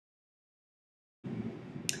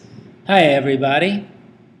Hi everybody,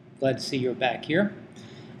 glad to see you're back here.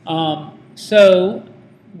 So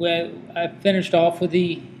I finished off with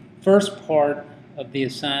the first part of the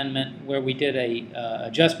assignment where we did a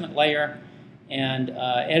adjustment layer and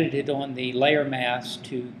edited on the layer mask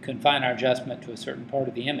to confine our adjustment to a certain part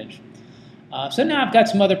of the image. So now I've got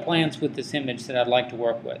some other plans with this image that I'd like to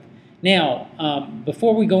work with. Now,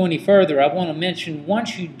 before we go any further, I want to mention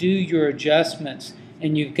once you do your adjustments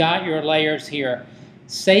and you've got your layers here,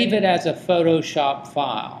 save it as a Photoshop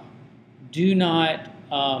file. Do not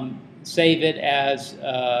save it as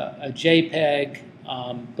a JPEG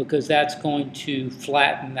because that's going to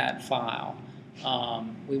flatten that file.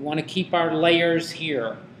 We want to keep our layers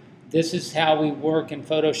here. This is how we work in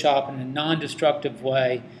Photoshop in a non-destructive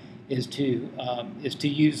way, is to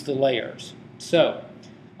use the layers. So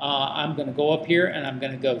I'm going to go up here and I'm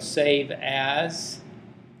going to go Save As.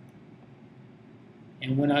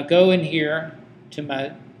 And when I go in here to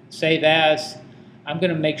my Save As, I'm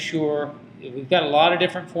going to make sure, we've got a lot of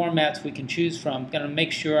different formats we can choose from. I'm going to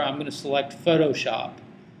make sure I'm going to select Photoshop.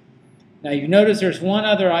 Now you notice there's one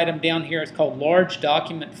other item down here. It's called Large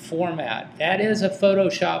Document Format. That is a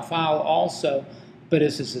Photoshop file also, but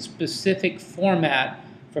it's a specific format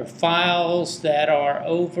for files that are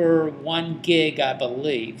over 1 gig, I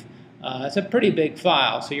believe. It's a pretty big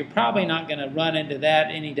file, so you're probably not going to run into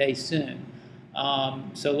that any day soon.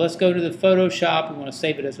 So let's go to the Photoshop. We want to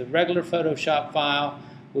save it as a regular Photoshop file.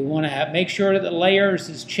 We want to make sure that the layers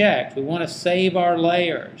is checked. We want to save our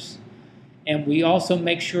layers. And we also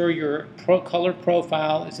make sure your color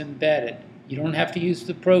profile is embedded. You don't have to use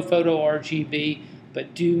the ProPhoto RGB,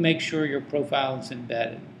 but do make sure your profile is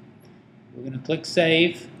embedded. We're going to click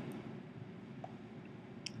Save.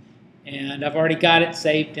 And I've already got it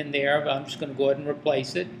saved in there, but I'm just going to go ahead and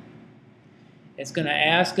replace it. It's going to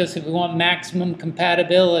ask us if we want maximum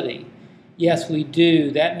compatibility. Yes, we do.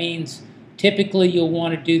 That means typically you'll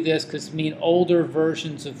want to do this because older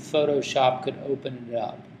versions of Photoshop could open it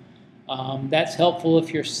up. That's helpful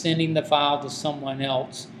if you're sending the file to someone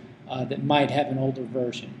else that might have an older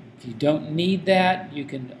version. If you don't need that, you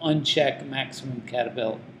can uncheck maximum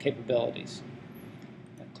capabilities.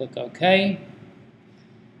 Click OK.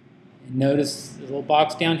 And notice the little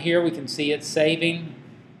box down here, we can see it's saving.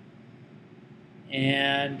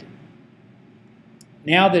 And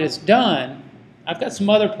now that it's done, I've got some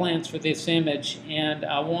other plans for this image, and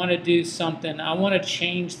I want to do something. I want to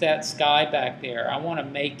change that sky back there. I want to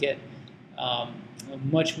make it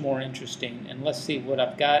much more interesting. And let's see what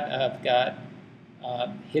I've got. I've got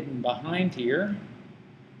hidden behind here.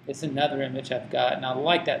 It's another image I've got, and I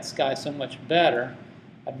like that sky so much better.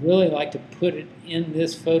 I'd really like to put it in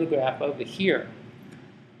this photograph over here.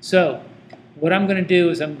 So what I'm going to do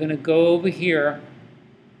is I'm going to go over here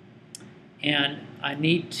and I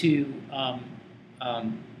need to, I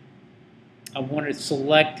want to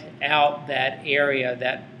select out that area,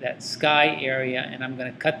 that sky area, and I'm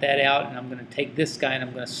going to cut that out, and I'm going to take this guy and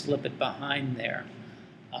I'm going to slip it behind there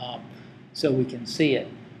so we can see it.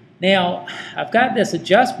 Now, I've got this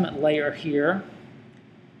adjustment layer here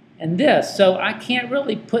and this, so I can't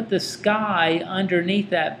really put the sky underneath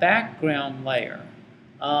that background layer.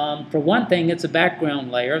 For one thing, it's a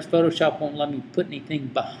background layer. Photoshop won't let me put anything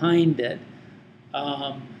behind it.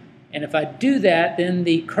 And if I do that, then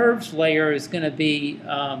the curves layer is going to be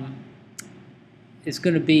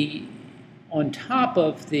on top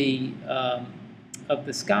of the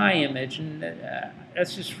sky image, and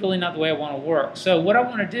that's just really not the way I want to work. So what I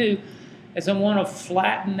want to do is I want to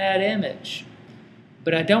flatten that image,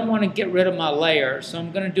 but I don't want to get rid of my layer. So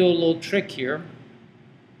I'm going to do a little trick here.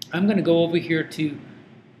 I'm going to go over here to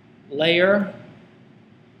Layer,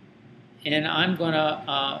 and I'm going to,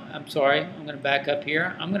 I'm going to back up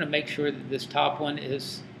here. I'm going to make sure that this top one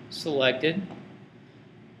is selected.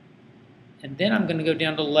 And then I'm going to go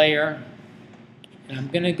down to Layer, and I'm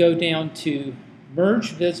going to go down to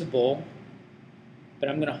Merge Visible, but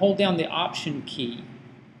I'm going to hold down the Option key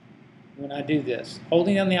when I do this.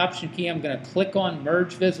 Holding down the Option key, I'm going to click on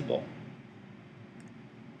Merge Visible.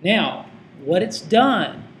 Now, what it's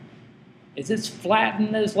done is it's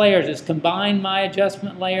flattened those layers. It's combined my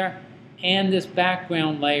adjustment layer and this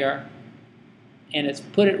background layer, and it's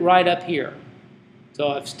put it right up here. So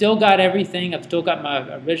I've still got everything. I've still got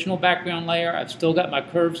my original background layer. I've still got my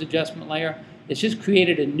curves adjustment layer. It's just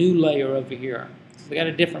created a new layer over here. So I got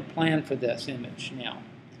a different plan for this image now.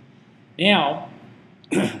 Now,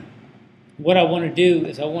 what I want to do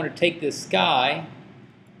is I want to take this sky.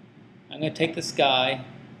 I'm going to take the sky,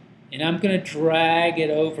 and I'm going to drag it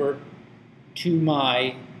over to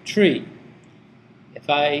my tree. If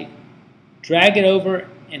I drag it over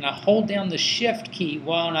and I hold down the Shift key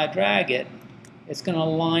while I drag it, it's going to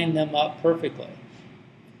line them up perfectly.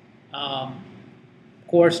 Of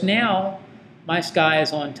course, now my sky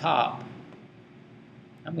is on top.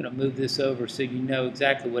 I'm going to move this over so you know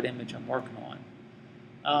exactly what image I'm working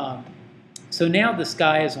on. So now the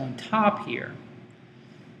sky is on top here.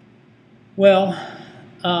 Well,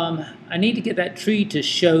 I need to get that tree to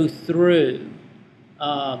show through.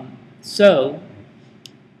 So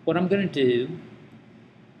what I'm going to do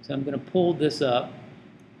is I'm going to pull this up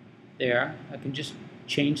there. I can just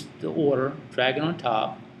change the order, drag it on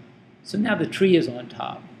top. So now the tree is on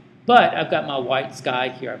top. But I've got my white sky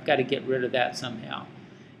here. I've got to get rid of that somehow.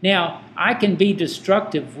 Now, I can be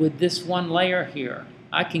destructive with this one layer here.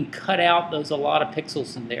 I can cut out a lot of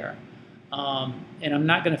pixels in there. And I'm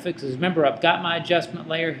not going to fix this. Remember, I've got my adjustment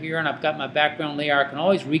layer here, and I've got my background layer. I can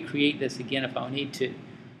always recreate this again if I need to.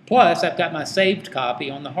 Plus, I've got my saved copy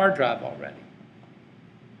on the hard drive already.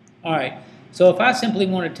 All right, so if I simply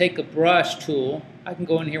want to take a brush tool, I can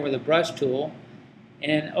go in here with a brush tool,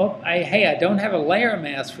 and hey, I don't have a layer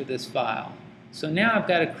mask for this file. So now I've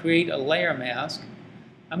got to create a layer mask.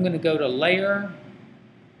 I'm going to go to Layer,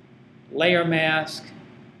 Layer Mask,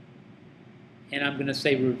 and I'm going to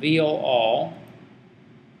say Reveal All.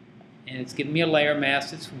 And it's giving me a layer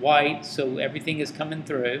mask. It's white, so everything is coming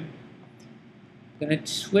through. I'm going to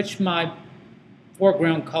switch my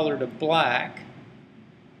foreground color to black.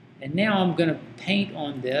 And now I'm going to paint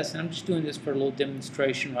on this, and I'm just doing this for a little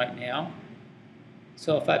demonstration right now.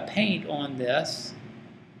 So if I paint on this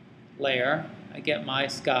layer, I get my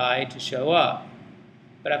sky to show up.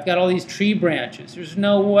 But I've got all these tree branches. There's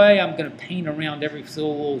no way I'm going to paint around every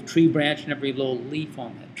little tree branch and every little leaf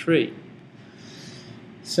on that tree.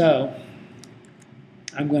 So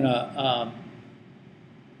I'm going to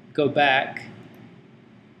go back,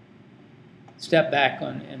 step back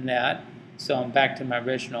in that. So I'm back to my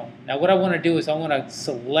original. Now what I want to do is I want to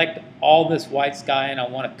select all this white sky and I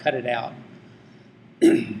want to cut it out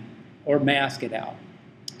or mask it out.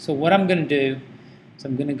 So what I'm going to do is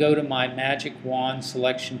I'm going to go to my Magic Wand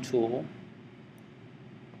selection tool,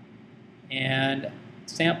 and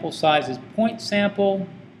sample size is point sample.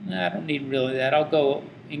 I don't need really that. I'll go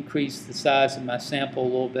increase the size of my sample a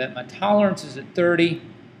little bit. My tolerance is at 30.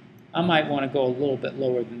 I might want to go a little bit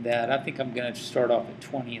lower than that. I think I'm going to start off at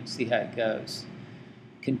 20 and see how it goes.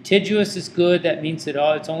 Contiguous is good. That means that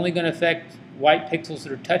it's only going to affect white pixels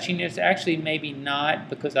that are touching it. It's actually maybe not,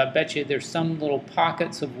 because I bet you there's some little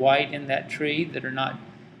pockets of white in that tree that are not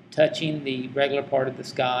touching the regular part of the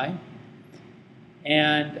sky.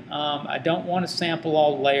 And I don't want to sample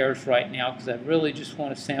all layers right now because I really just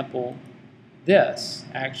want to sample this.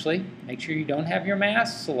 Actually, make sure you don't have your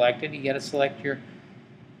mask selected. You got to select your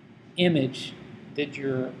image that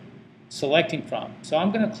you're selecting from. So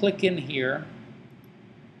I'm going to click in here,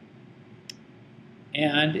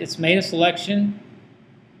 and it's made a selection.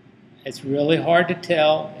 It's really hard to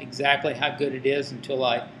tell exactly how good it is until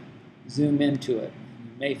I zoom into it.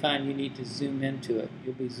 You may find you need to zoom into it.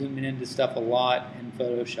 You'll be zooming into stuff a lot in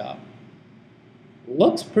Photoshop.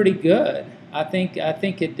 Looks pretty good. I think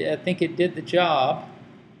it did the job.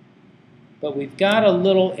 But we've got a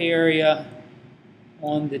little area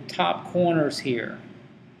on the top corners here.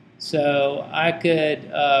 So I could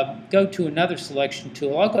go to another selection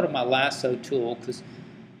tool. I'll go to my lasso tool because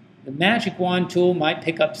the Magic Wand tool might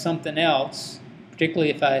pick up something else,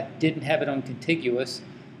 particularly if I didn't have it on contiguous.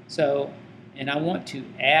 So, and I want to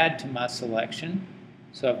add to my selection.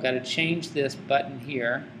 So I've got to change this button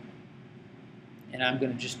here. And I'm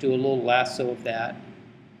going to just do a little lasso of that.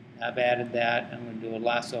 I've added that. I'm going to do a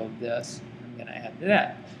lasso of this. I'm going to add to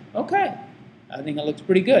that. Okay. I think it looks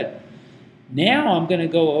pretty good. Now I'm going to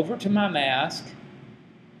go over to my mask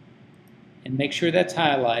and make sure that's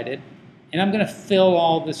highlighted. And I'm going to fill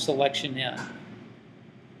all this selection in.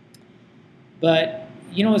 But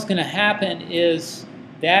you know what's going to happen is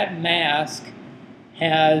that mask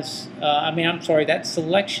has, that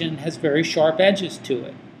selection has very sharp edges to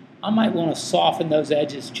it. I might want to soften those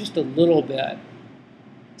edges just a little bit.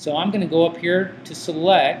 So I'm going to go up here to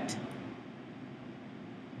select.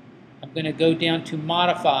 I'm going to go down to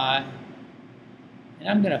modify, and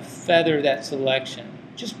I'm going to feather that selection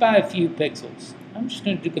just by a few pixels. I'm just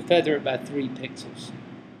going to feather it by 3 pixels.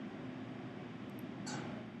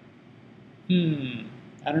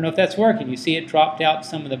 I don't know if that's working. You see it dropped out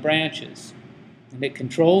some of the branches. And hit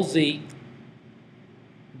Control Z,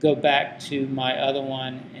 go back to my other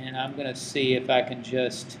one, and I'm going to see if I can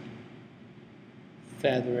just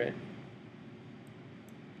feather it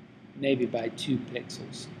maybe by 2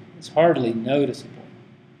 pixels. It's hardly noticeable.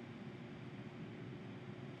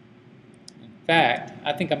 In fact,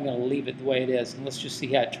 I think I'm going to leave it the way it is, and let's just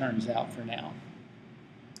see how it turns out for now.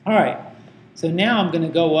 All right, So now I'm going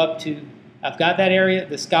to go up to, I've got that area,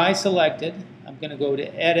 the sky selected. I'm going to go to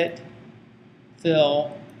Edit,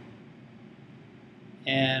 Fill,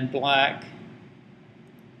 and Black,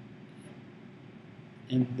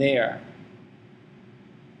 and there.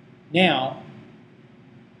 Now,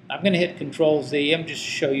 I'm going to hit Control Z. I'm just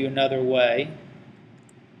to show you another way.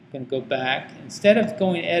 I'm going to go back. Instead of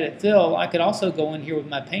going to Edit Fill, I could also go in here with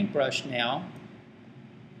my paintbrush now,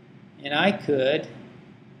 and I could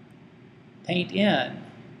paint in.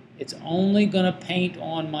 It's only going to paint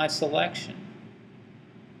on my selection.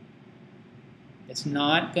 It's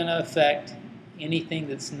not going to affect anything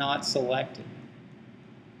that's not selected.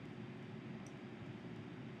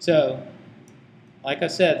 So, like I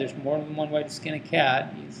said, there's more than one way to skin a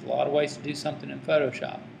cat. There's a lot of ways to do something in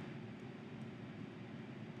Photoshop.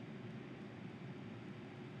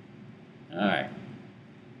 Alright. I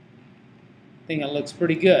think it looks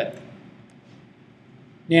pretty good.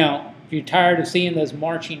 Now, if you're tired of seeing those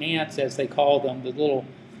marching ants, as they call them, the little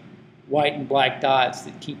white and black dots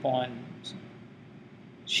that keep on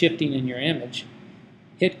shifting in your image,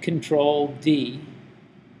 hit Control D,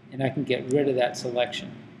 and I can get rid of that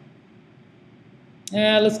selection.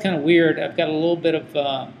 Yeah, it looks kind of weird. I've got a little bit of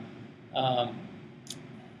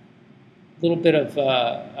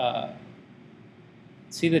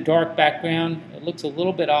see the dark background? It looks a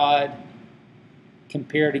little bit odd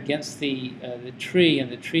compared against the tree, and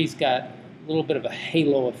the tree's got a little bit of a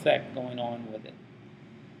halo effect going on with it.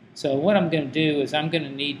 So what I'm going to do is I'm going to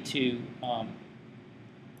need to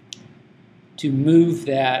move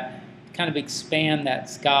that, kind of expand that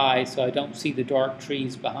sky so I don't see the dark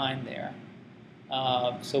trees behind there.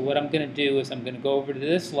 So what I'm going to do is I'm going to go over to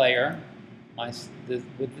this layer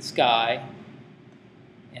with the sky,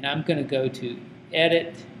 and I'm going to go to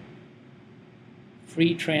Edit,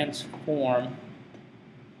 Free Transform,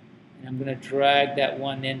 and I'm going to drag that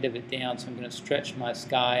one end of it down, so I'm going to stretch my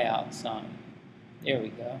sky out some. There we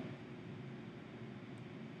go.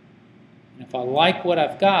 And if I like what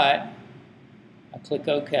I've got, I click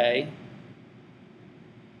OK,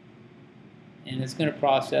 and it's going to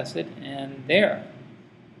process it, and there.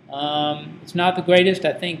 It's not the greatest.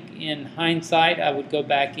 I think in hindsight I would go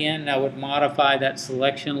back in and I would modify that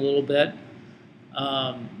selection a little bit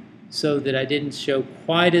so that I didn't show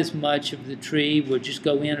quite as much of the tree. We'll just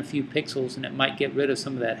go in a few pixels and it might get rid of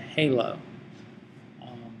some of that halo.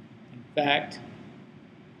 In fact,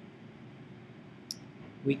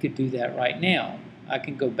 we could do that right now. I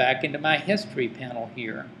can go back into my history panel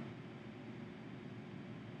here.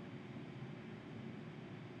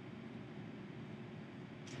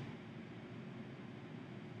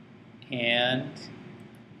 And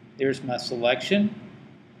there's my selection.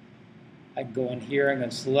 I can go in here, I'm going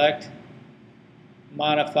to select,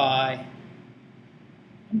 modify.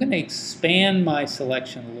 I'm going to expand my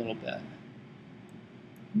selection a little bit.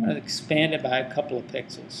 I'm going to expand it by a couple of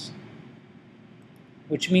pixels,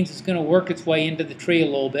 which means it's going to work its way into the tree a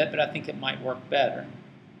little bit, but I think it might work better.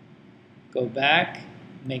 Go back,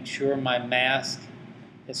 make sure my mask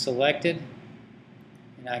is selected,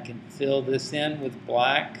 and I can fill this in with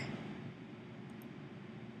black.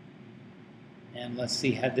 And let's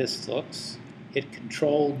see how this looks. Hit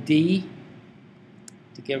Control D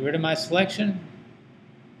to get rid of my selection.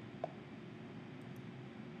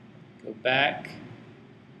 Go back,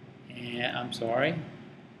 and I'm sorry,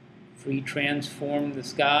 Free Transform the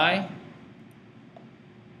sky.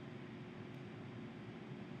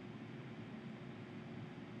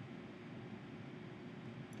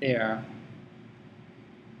 There.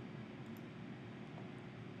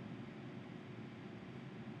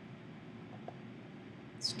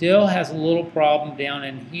 Still has a little problem down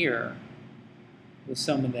in here with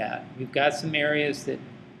some of that. We've got some areas that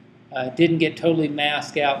didn't get totally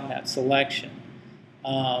masked out in that selection.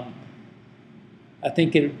 I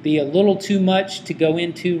think it would be a little too much to go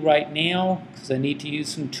into right now because I need to use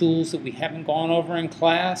some tools that we haven't gone over in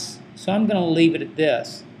class. So I'm going to leave it at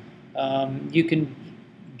this. You can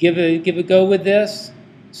give a go with this,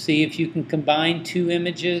 see if you can combine two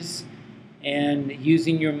images and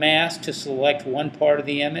using your mask to select one part of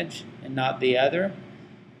the image and not the other.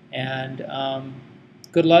 And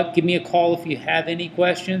good luck. Give me a call if you have any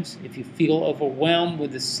questions. If you feel overwhelmed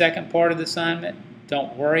with the second part of the assignment,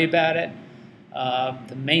 don't worry about it.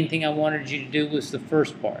 The main thing I wanted you to do was the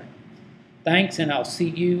first part. Thanks, and I'll see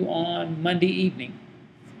you on Monday evening.